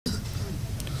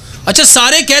अच्छा,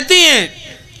 सारे कहते हैं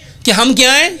कि हम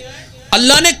क्या हैं,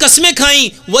 अल्लाह ने कस्में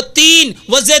खाई, व तीन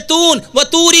व जैतून व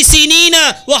तूरी सीनीन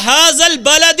व हाजल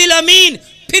बलदिल अमीन,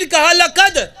 फिर कहा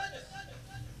लकद,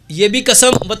 ये भी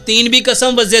कसम, व तीन भी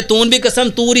कसम, व जैतून भी कसम,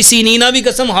 तूरी सीनीना भी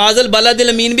कसम, हाजल बलदिल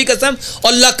अमीन भी कसम,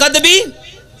 और लकद भी,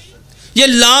 ये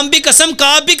लाम भी कसम,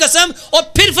 काफ भी कसम,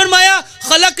 और फिर फरमाया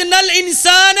खलकनल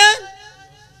इंसान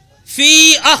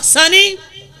फी अहसनी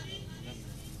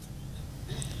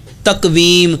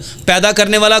तकवीम। पैदा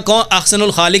करने वाला कौन?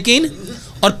 अहसनुल खालिकीन,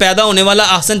 और पैदा होने वाला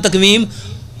अहसन तकवीम।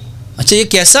 अच्छा, ये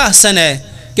कैसा अहसन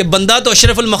है कि बंदा तो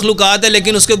अशरफुल मखलूकात है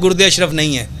लेकिन उसके गुर्दे अशरफ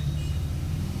नहीं है,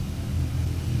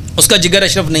 उसका जिगर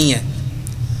अशरफ नहीं है।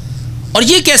 और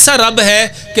ये कैसा रब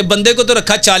है कि बंदे को तो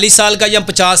रखा 40 साल का या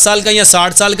 50 साल का या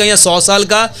 60 साल का या 100 साल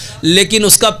का, लेकिन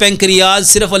उसका पेंक्रियाज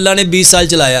सिर्फ अल्लाह ने 20 साल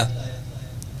चलाया।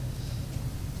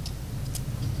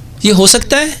 ये हो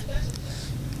सकता है?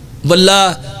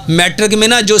 वल्लाह मैट्रिक में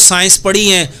ना जो साइंस पढ़ी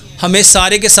हैं, हमें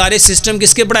सारे के सारे सिस्टम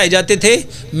किसके पढ़ाए जाते थे?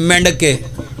 मेंढक के,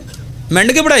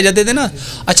 मेंढक के पढ़ाए जाते थे ना।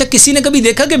 अच्छा, किसी ने कभी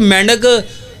देखा कि मेंढक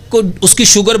को उसकी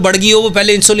शुगर बढ़ गई हो, वो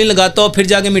पहले इंसुलिन लगाता हो फिर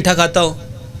जाके मीठा खाता हो?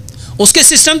 उसके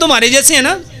सिस्टम तो हमारे जैसे हैं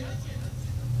ना।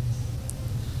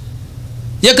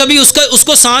 या कभी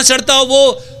उसको सांस चढ़ता हो,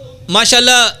 वो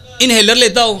माशाल्लाह इनहेलर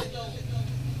लेता हो।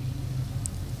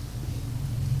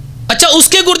 अच्छा,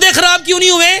 उसके गुर्दे खराब क्यों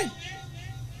नहीं हुए?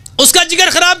 उसका जिगर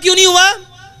खराब क्यों नहीं हुआ?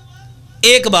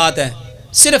 एक बात है,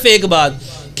 सिर्फ एक बात,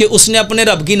 कि उसने अपने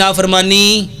रब की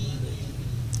नाफरमानी,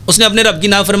 उसने अपने रब की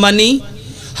नाफरमानी।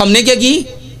 हमने क्या की?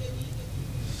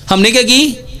 हमने क्या की?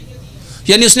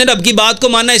 यानी उसने रब की बात को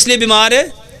माना इसलिए बीमार है?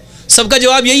 सबका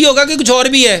जवाब यही होगा कि कुछ और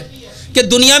भी है, कि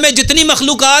दुनिया में जितनी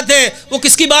मखलूकात है वो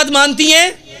किसकी बात मानती हैं?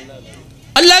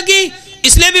 अल्लाह की,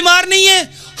 इसलिए बीमार नहीं है।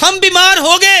 हम बीमार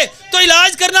हो गए तो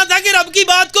इलाज करना था कि रब की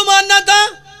बात को मानना था।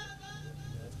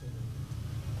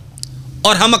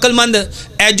 और हम अक्लमंद,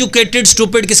 एजुकेटेड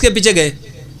स्टूपिड किसके पीछे गए?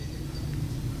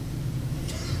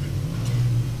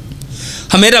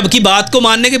 हमें रब की बात को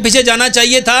मानने के पीछे जाना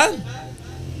चाहिए था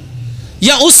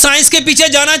या उस साइंस के पीछे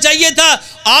जाना चाहिए था?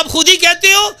 आप खुद ही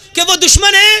कहते हो कि वो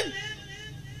दुश्मन है,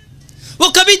 वो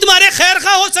कभी तुम्हारे खैर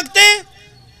खा हो सकते हैं,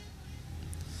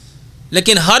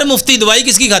 लेकिन हर मुफ्ती दवाई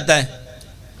किसकी खाता है?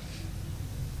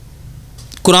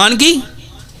 कुरान की,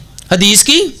 हदीस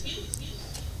की,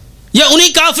 या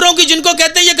उन्हीं काफिरों की जिनको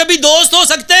कहते हैं ये कभी दोस्त हो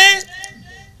सकते हैं?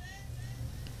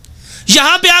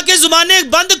 यहां पे आके जुबानें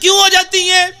बंद क्यों हो जाती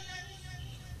हैं?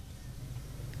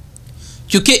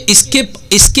 क्योंकि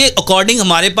इसके अकॉर्डिंग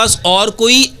हमारे पास और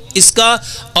कोई इसका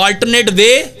अल्टरनेट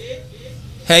वे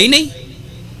है ही नहीं।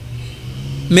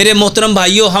 मेरे मोहतरम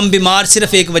भाइयों, हम बीमार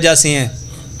सिर्फ एक वजह से हैं,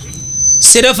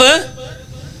 सिर्फ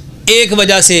एक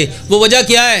वजह से। वो वजह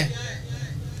क्या है?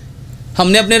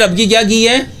 हमने अपने रब की क्या की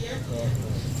है?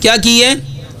 क्या की है?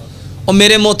 और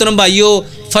मेरे मोहतरम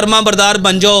भाइयों, फरमा बरदार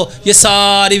बन जाओ, ये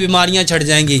सारी बीमारियां छट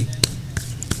जाएंगी।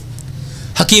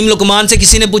 हकीम लुकमान से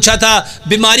किसी ने पूछा था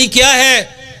बीमारी क्या है?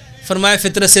 फरमाया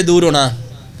फितरत से दूर होना।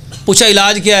 पूछा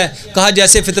इलाज क्या है? कहा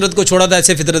जैसे फितरत को छोड़ा था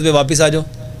ऐसे फितरत पे वापस आ जाओ।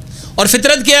 और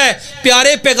फितरत क्या है?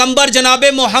 प्यारे पैगंबर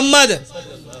जनाबे मोहम्मद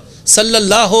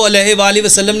सल्लल्लाहु अलैहि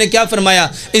वसल्लम ने क्या फरमाया?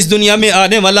 इस दुनिया में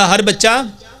आने वाला हर बच्चा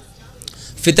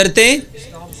फितरते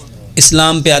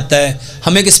इस्लाम पे आता है।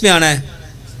 हमें किस पे आना है?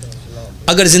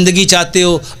 अगर ज़िंदगी चाहते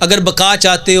हो, अगर बका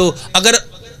चाहते हो, अगर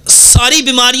सारी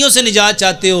बीमारियों से निजात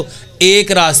चाहते हो,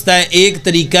 एक रास्ता है, एक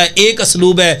तरीका है, एक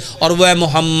असलूब है, और वह है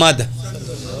मोहम्मद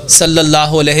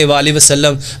सल्लल्लाहु अलैहि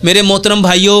वसल्लम। मेरे मोहतरम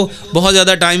भाइयों, बहुत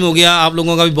ज़्यादा टाइम हो गया, आप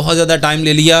लोगों का भी बहुत ज़्यादा टाइम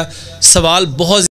ले लिया। सवाल बहुत